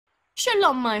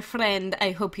Shalom, my friend. I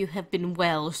hope you have been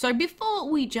well. So before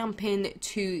we jump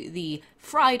into the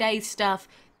Friday stuff,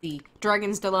 the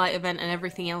Dragon's Delight event and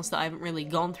everything else that I haven't really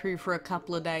gone through for a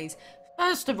couple of days,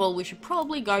 first of all, we should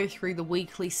probably go through the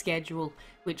weekly schedule,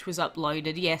 which was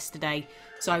uploaded yesterday.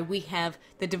 So we have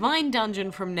the Divine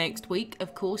Dungeon from next week,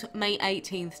 of course, May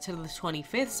 18th to the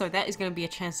 25th. So that is going to be a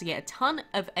chance to get a ton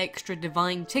of extra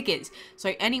Divine tickets.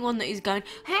 So anyone that is going,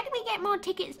 how do we get more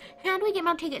tickets? How do we get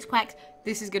more tickets, Quacks?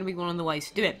 This is going to be one of the ways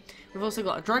to do it. We've also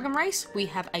got a Dragon Race, we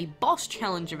have a Boss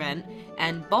Challenge event,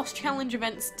 and Boss Challenge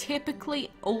events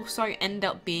typically also end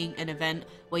up being an event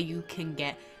where you can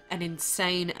get an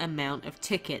insane amount of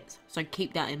tickets, so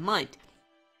keep that in mind.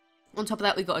 On top of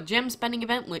that, we've got a gem spending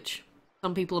event, which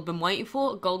some people have been waiting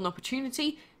for, a golden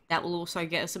opportunity, that will also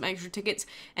get us some extra tickets,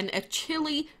 and a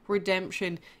Chili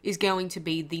Redemption is going to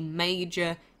be the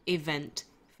major event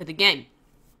for the game.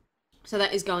 So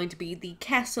that is going to be the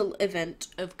castle event,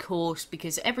 of course,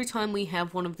 because every time we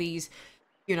have one of these,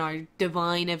 you know,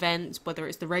 divine events, whether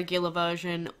it's the regular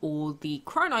version or the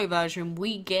chrono version,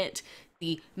 we get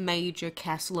the major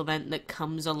castle event that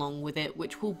comes along with it,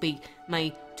 which will be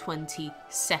May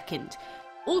 22nd.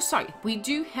 Also, we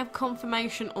do have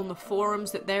confirmation on the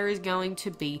forums that there is going to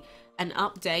be an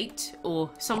update or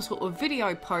some sort of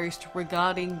video post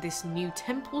regarding this new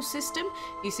temple system.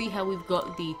 You see how we've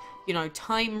got the, you know,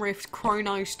 time rift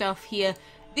chrono stuff here.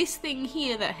 This thing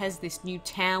here that has this new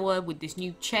tower with this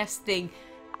new chest thing,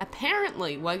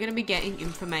 apparently we're going to be getting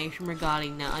information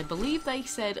regarding that. I believe they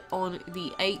said on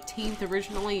the 18th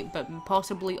originally, but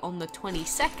possibly on the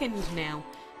 22nd now.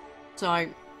 So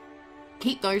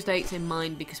keep those dates in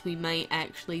mind, because we may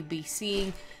actually be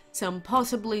seeing some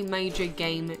possibly major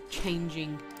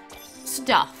game-changing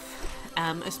stuff.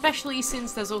 Especially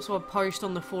since there's also a post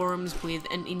on the forums with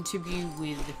an interview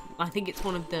with, I think it's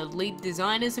one of the lead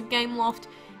designers of Gameloft,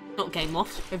 not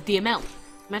Gameloft, of DML.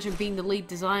 Imagine being the lead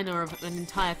designer of an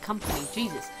entire company,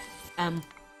 Jesus.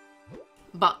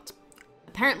 But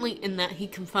apparently in that he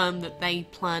confirmed that they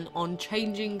plan on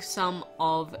changing some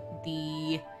of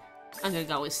the, I'm gonna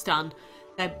go with stun.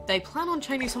 They plan on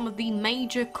changing some of the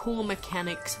major core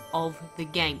mechanics of the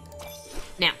game.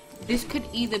 Now, this could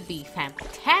either be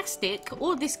fantastic,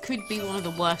 or this could be one of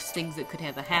the worst things that could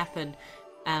ever happen.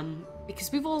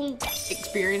 Because we've all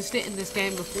experienced it in this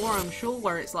game before, I'm sure,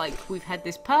 where it's like we've had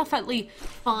this perfectly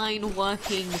fine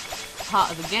working part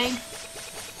of the game.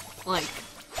 Like,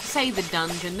 say the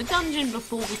dungeon. The dungeon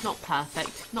before was not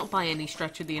perfect, not by any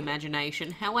stretch of the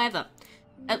imagination. However,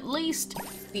 at least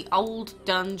the old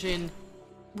dungeon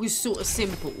was sort of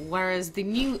simple, whereas the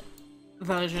new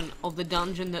version of the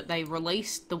dungeon that they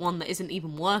released, the one that isn't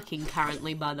even working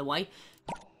currently, by the way,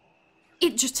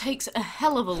 it just takes a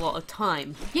hell of a lot of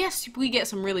time. Yes, we get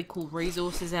some really cool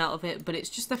resources out of it, but it's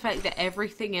just the fact that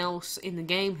everything else in the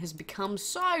game has become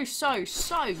so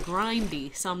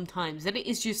grindy sometimes that it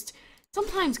is just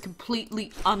sometimes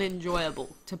completely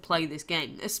unenjoyable to play this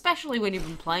game, especially when you've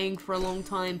been playing for a long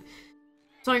time.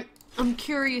 So I'm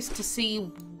curious to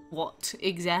see what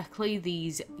exactly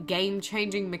these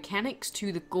game-changing mechanics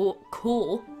to the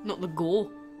core, not the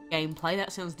gore gameplay,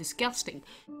 that sounds disgusting,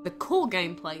 the core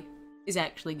gameplay is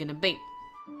actually going to be.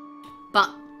 But,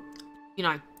 you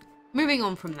know, moving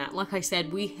on from that, like I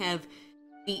said, we have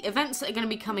the events that are going to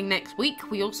be coming next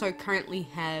week. We also currently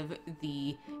have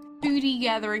the foodie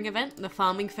gathering event, the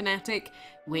Farming Fanatic,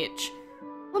 which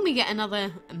when we get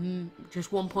another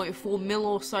just 1.4 mil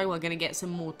or so, we're going to get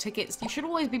some more tickets. You should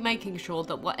always be making sure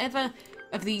that whatever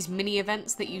of these mini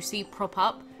events that you see prop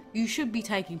up, you should be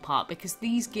taking part, because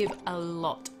these give a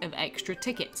lot of extra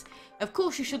tickets. Of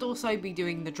course, you should also be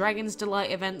doing the Dragon's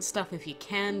Delight event stuff if you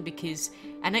can, because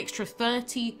an extra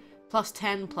 30 plus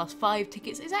 10 plus 5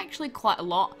 tickets is actually quite a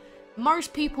lot.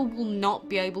 Most people will not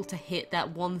be able to hit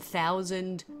that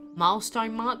 1,000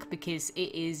 milestone mark, because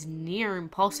it is near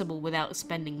impossible without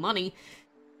spending money.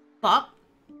 But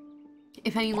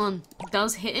if anyone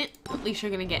does hit it, at least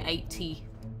you're going to get 80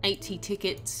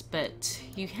 tickets. But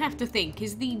you have to think,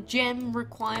 is the gem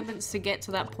requirements to get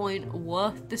to that point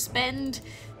worth the spend?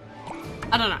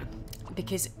 I don't know,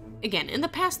 because again, in the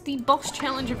past, the boss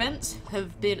challenge events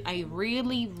have been a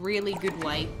really good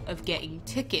way of getting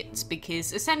tickets,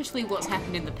 because essentially what's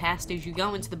happened in the past is you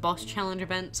go into the boss challenge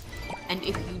events, and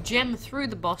if you gem through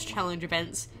the boss challenge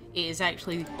events,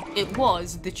 it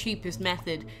was the cheapest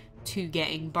method to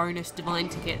getting bonus divine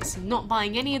tickets. Not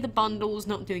buying any of the bundles,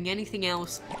 not doing anything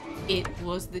else, it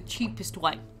was the cheapest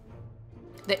way.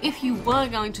 That if you were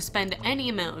going to spend any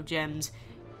amount of gems,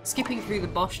 skipping through the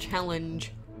boss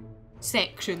challenge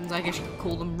sections, I guess you could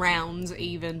call them rounds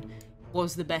even,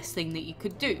 was the best thing that you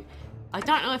could do. I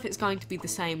don't know if it's going to be the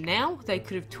same now. They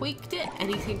could have tweaked it.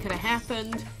 Anything could have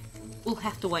happened. We'll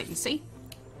have to wait and see.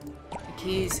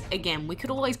 Because, again, we could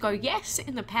always go, yes,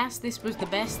 in the past this was the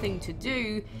best thing to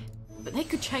do, but they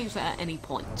could change that at any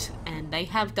point. And they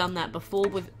have done that before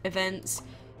with events.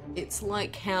 It's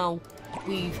like how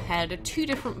we've had 2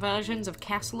 different versions of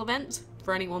castle events,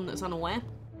 for anyone that's unaware.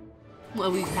 Where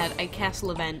we've had a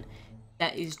castle event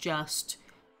that is just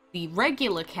the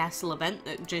regular castle event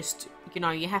that just, you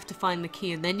know, you have to find the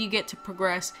key and then you get to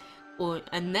progress,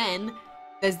 and then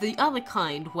there's the other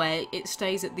kind where it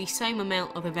stays at the same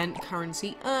amount of event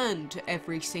currency earned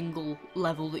every single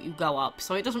level that you go up.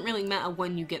 So it doesn't really matter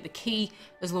when you get the key,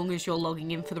 as long as you're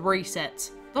logging in for the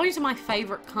resets. Those are my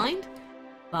favourite kind,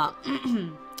 but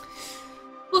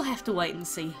we'll have to wait and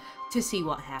see to see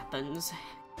what happens.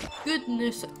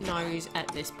 Goodness knows at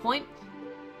this point.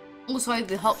 Also,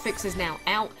 the hotfix is now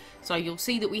out, so you'll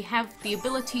see that we have the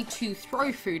ability to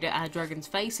throw food at our dragons'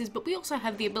 faces, but we also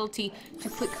have the ability to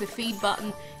click the feed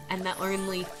button, and that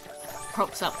only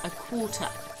props up a quarter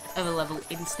of a level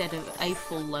instead of a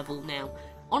full level now.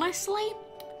 Honestly,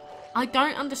 I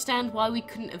don't understand why we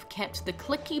couldn't have kept the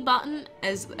clicky button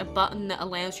as a button that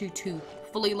allows you to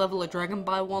fully level a dragon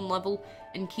by 1 level,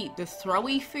 and keep the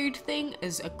throwy food thing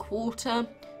as a quarter.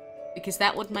 Because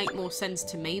that would make more sense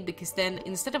to me, because then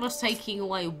instead of us taking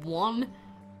away one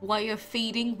way of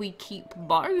feeding, we keep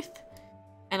both.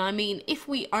 And I mean, if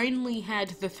we only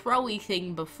had the throwy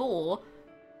thing before,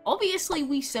 obviously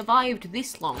we survived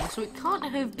this long, so it can't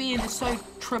have been so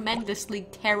tremendously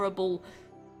terrible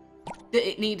that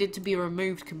it needed to be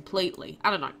removed completely. I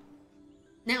don't know.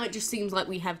 Now it just seems like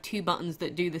we have 2 buttons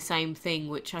that do the same thing,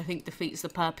 which I think defeats the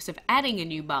purpose of adding a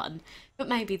new button, but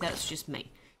maybe that's just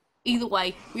me. Either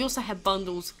way, we also have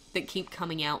bundles that keep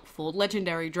coming out for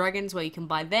legendary dragons, where you can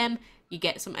buy them, you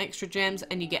get some extra gems,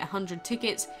 and you get 100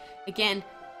 tickets. Again,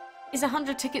 is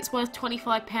 100 tickets worth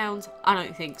 £25? I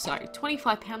don't think so.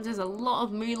 £25 is a lot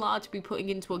of moolah to be putting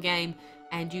into a game,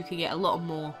 and you can get a lot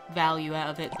more value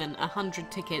out of it than 100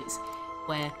 tickets,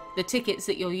 where the tickets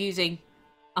that you're using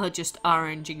are just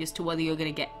RNG as to whether you're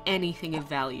going to get anything of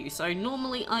value. So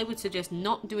normally I would suggest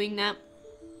not doing that,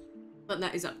 but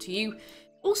that is up to you.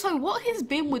 Also, what has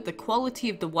been with the quality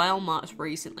of the whale marks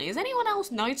recently? Has anyone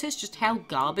else noticed just how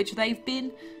garbage they've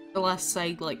been the last,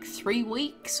 say, like 3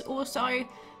 weeks or so?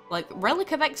 Like,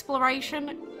 Relic of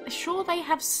Exploration, sure they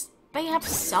have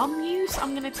some use,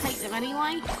 I'm gonna take them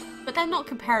anyway, but they're not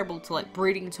comparable to, like,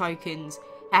 breeding tokens,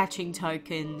 hatching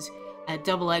tokens,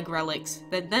 double egg relics.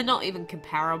 They're not even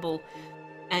comparable.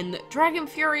 And Dragon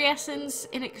Fury Essence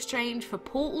in exchange for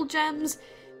portal gems.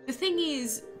 The thing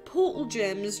is, portal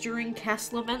gems during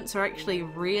castle events are actually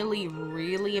really,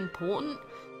 really important.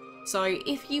 So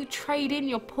if you trade in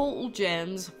your portal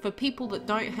gems for people that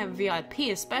don't have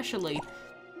VIP especially,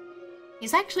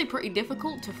 it's actually pretty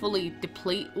difficult to fully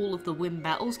deplete all of the Win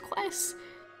Battles quests.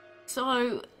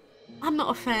 So I'm not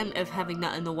a fan of having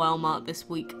that in the Whale Mart this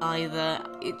week either.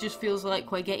 It just feels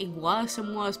like we're getting worse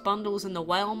and worse bundles in the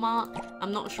Whale Mart.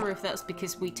 I'm not sure if that's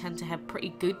because we tend to have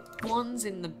pretty good ones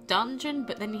in the dungeon,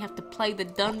 but then you have to play the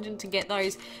dungeon to get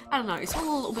those. I don't know, it's all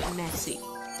a little bit messy,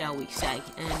 shall we say,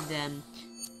 and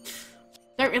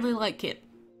don't really like it.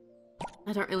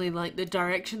 I don't really like the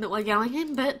direction that we're going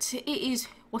in, but it is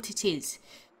what it is.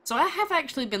 So I have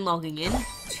actually been logging in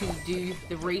to do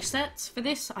the resets for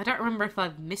this. I don't remember if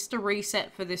I've missed a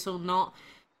reset for this or not.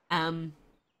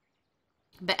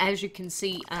 But as you can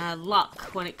see,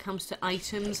 luck when it comes to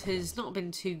items has not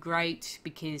been too great,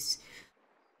 because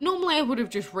normally I would have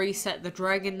just reset the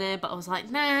dragon there, but I was like,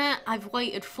 nah, I've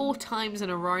waited 4 times in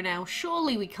a row now.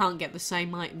 Surely we can't get the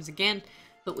same items again.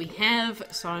 But we have,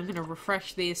 so I'm going to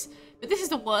refresh this. But this is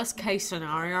the worst case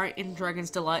scenario in Dragon's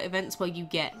Delight events, where you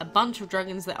get a bunch of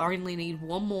dragons that only need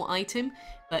 1 more item,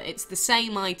 but it's the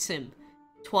same item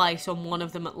twice on one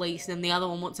of them at least, and the other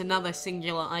one wants another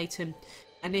singular item.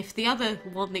 And if the other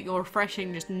one that you're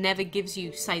refreshing just never gives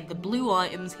you, say, the blue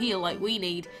items here like we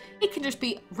need, it can just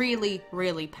be really,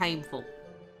 really painful.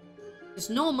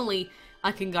 Because normally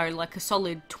I can go like a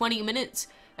solid 20 minutes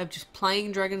of just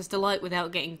playing Dragon's Delight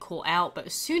without getting caught out, but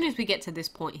as soon as we get to this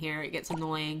point here, it gets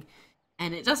annoying.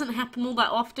 And it doesn't happen all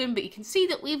that often, but you can see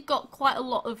that we've got quite a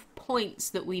lot of points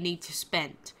that we need to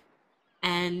spend.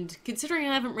 And considering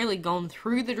I haven't really gone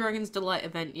through the Dragon's Delight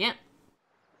event yet,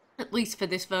 at least for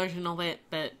this version of it,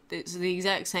 but it's the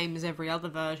exact same as every other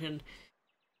version,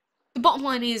 the bottom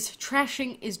line is,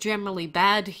 trashing is generally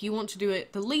bad. You want to do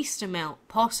it the least amount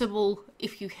possible.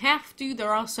 If you have to,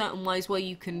 there are certain ways where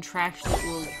you can trash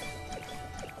that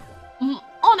will,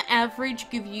 on average,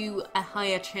 give you a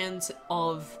higher chance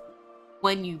of,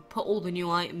 when you put all the new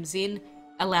items in,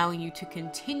 allowing you to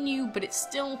continue, but it's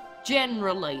still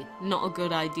generally not a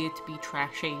good idea to be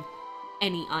trashing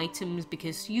any items,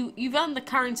 because you've earned the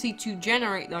currency to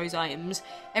generate those items.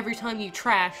 Every time you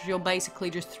trash, you're basically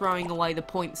just throwing away the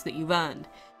points that you've earned.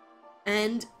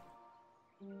 And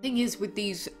the thing is with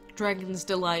these Dragon's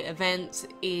Delight events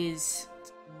is,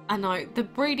 I know, the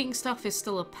breeding stuff is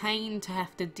still a pain to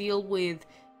have to deal with,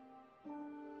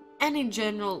 and in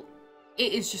general,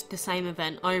 it is just the same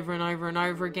event over and over and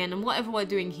over again, and whatever we're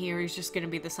doing here is just going to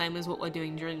be the same as what we're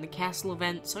doing during the castle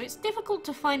event, so it's difficult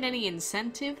to find any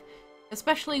incentive,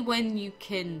 especially when you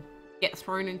can get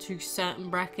thrown into certain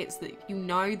brackets that you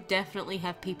know definitely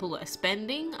have people that are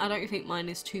spending. I don't think mine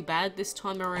is too bad this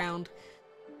time around,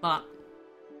 but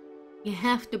you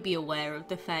have to be aware of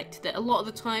the fact that a lot of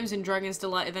the times in Dragon's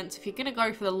Delight events, if you're going to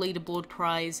go for the leaderboard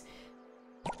prize,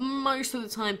 most of the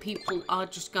time people are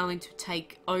just going to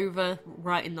take over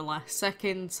right in the last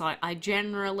second, so I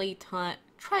generally try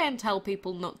and tell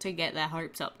people not to get their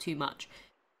hopes up too much.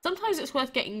 Sometimes it's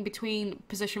worth getting between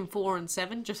position 4 and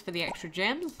 7 just for the extra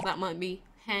gems. That might be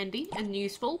handy and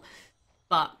useful,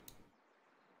 but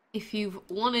if you've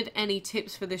wanted any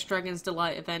tips for this Dragon's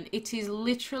Delight event, it is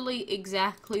literally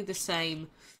exactly the same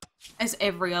as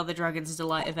every other Dragon's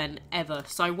Delight event ever.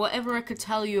 So whatever I could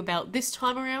tell you about this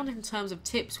time around in terms of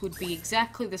tips would be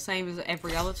exactly the same as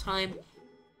every other time.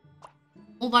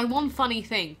 Although one funny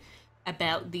thing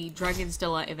about the Dragon's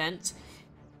Delight event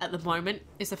at the moment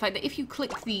is the fact that if you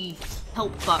click the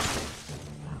help button,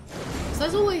 so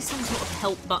there's always some sort of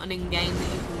help button in game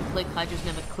that you can click, I just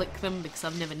never click them because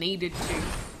I've never needed to.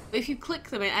 But if you click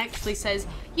them, it actually says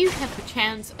you have the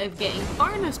chance of getting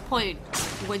bonus points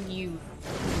when you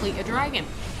complete a dragon.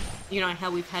 You know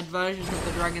how we've had versions of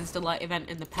the Dragon's Delight event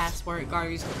in the past where it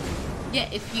goes, yeah,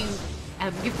 if you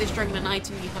give this dragon an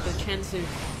item, you have a chance of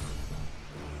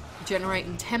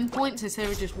generating 10 points instead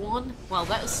of just 1. Well,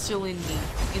 that's still in the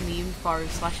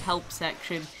info/help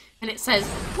section, and it says,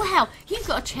 wow, you've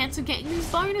got a chance of getting these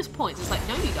bonus points. It's like,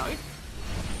 no you don't.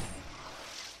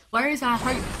 Where is our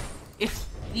hope if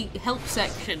the help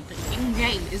section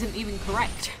in-game isn't even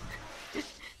correct?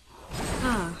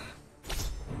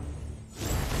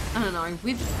 I don't know,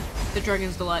 with the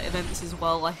Dragon's Delight events as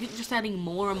well, I think just adding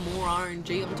more and more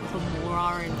RNG on top of more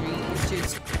RNG is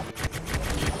just...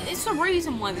 it's the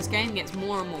reason why this game gets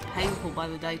more and more painful by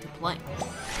the day to play.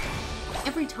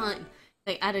 Every time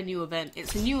they add a new event,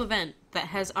 it's a new event that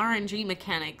has RNG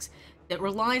mechanics, that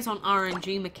relies on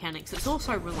RNG mechanics, it's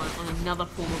also reliant on another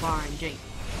form of RNG.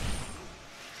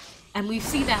 And we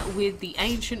see that with the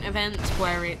ancient events,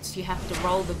 where it's you have to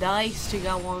roll the dice to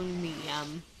go on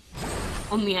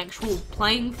the actual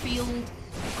playing field,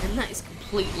 and that is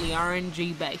completely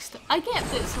RNG based. I get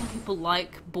that some people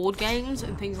like board games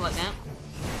and things like that,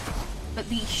 but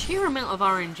the sheer amount of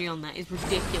RNG on that is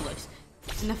ridiculous.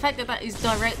 And the fact that that is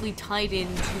directly tied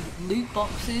into loot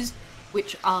boxes,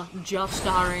 which are just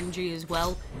RNG as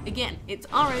well. Again, it's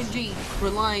RNG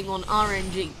relying on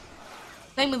RNG.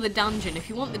 Same with the dungeon. If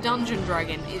you want the dungeon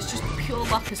dragon, it's just pure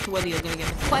luck as to whether you're going to get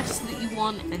the quests that you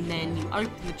want, and then you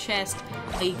open the chest.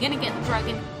 Are you going to get the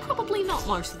dragon? Probably not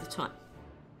most of the time.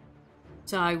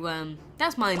 So,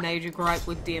 that's my major gripe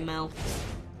with DML.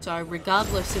 So,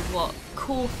 regardless of what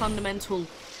core fundamental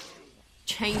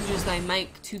changes they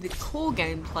make to the core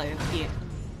gameplay of here,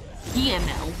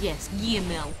 DML, yes,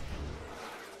 DML,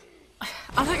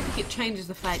 I don't think it changes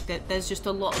the fact that there's just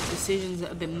a lot of decisions that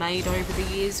have been made over the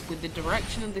years with the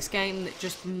direction of this game that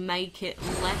just make it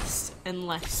less and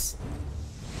less.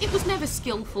 It was never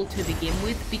skillful to begin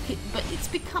with, but it's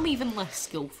become even less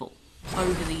skillful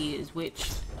over the years, which,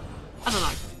 I don't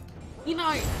know. You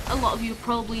know, a lot of you have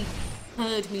probably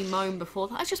heard me moan before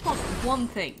that I just want one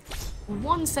thing,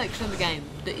 one section of the game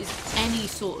that is any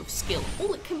sort of skill.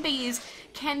 All it can be is,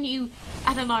 can you,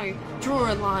 I don't know,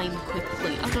 draw a line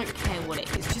quickly? I don't care what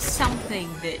it is, just something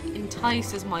that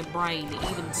entices my brain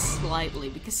even slightly,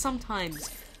 because sometimes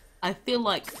I feel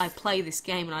like I play this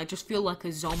game and I just feel like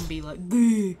a zombie, like,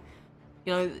 you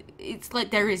know, it's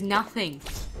like there is nothing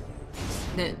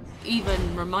that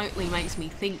even remotely makes me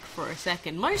think for a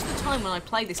second. Most of the time when I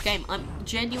play this game, I'm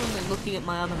genuinely looking at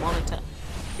my other monitor,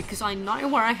 because I know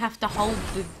where I have to hold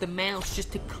the mouse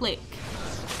just to click.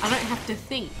 I don't have to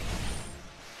think.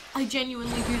 I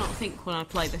genuinely do not think when I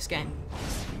play this game.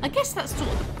 I guess that's sort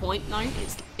of the point though,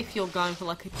 it's if you're going for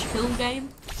like a chill game.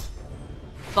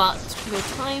 But for the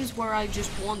times where I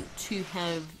just want to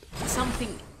have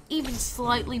something even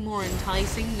slightly more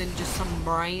enticing than just some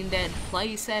brain dead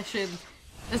play session,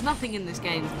 there's nothing in this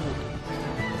game for me.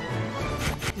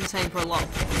 I'm saying for a lot.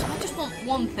 So I just want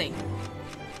one thing.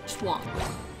 Just one.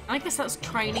 I guess that's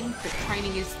training, but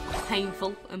training is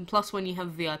painful, and plus when you have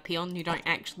VIP on, you don't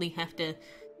actually have to,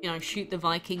 you know, shoot the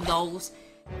Viking goals.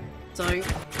 So, I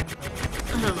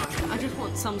don't know, I just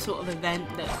want some sort of event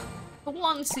that, for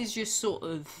once, is just sort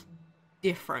of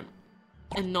different,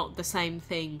 and not the same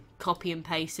thing, copy and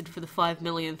pasted for the 5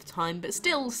 millionth time, but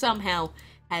still somehow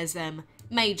has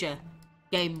major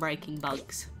game-breaking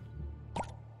bugs.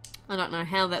 I don't know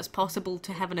how that's possible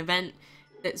to have an event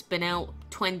that's been out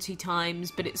 20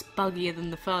 times, but it's buggier than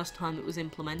the first time it was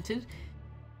implemented.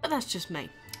 But that's just me.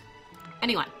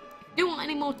 Anyway, if you want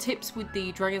any more tips with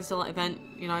the Dragon's Delight event,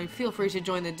 you know, feel free to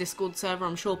join the Discord server.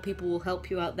 I'm sure people will help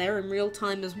you out there in real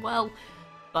time as well.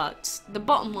 But the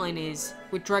bottom line is,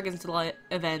 with Dragon's Delight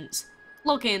events,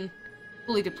 log in,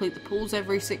 fully deplete the pools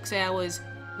every 6 hours,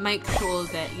 make sure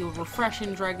that you're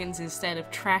refreshing dragons instead of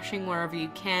trashing wherever you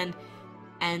can,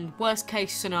 and worst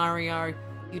case scenario,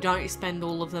 you don't spend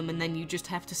all of them and then you just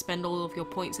have to spend all of your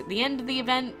points at the end of the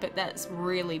event, but that's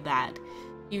really bad.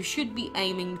 You should be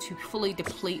aiming to fully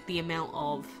deplete the amount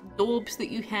of orbs that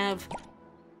you have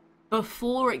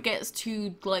before it gets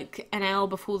to like an hour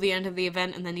before the end of the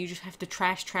event, and then you just have to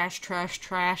trash.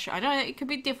 I know it can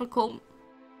be difficult,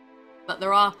 but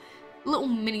there are little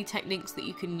mini techniques that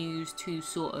you can use to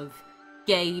sort of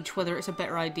gauge whether it's a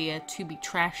better idea to be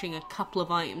trashing a couple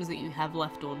of items that you have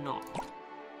left or not.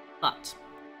 But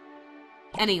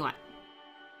anyway,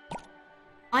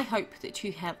 I hope that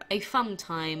you have a fun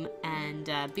time and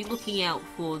be looking out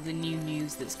for the new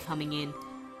news that's coming in,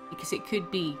 because it could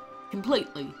be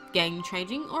completely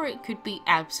game-changing or it could be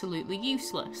absolutely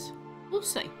useless. We'll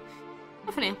see.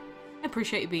 But for now, I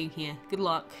appreciate you being here, good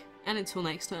luck, and until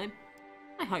next time,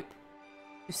 I hope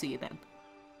to see you then.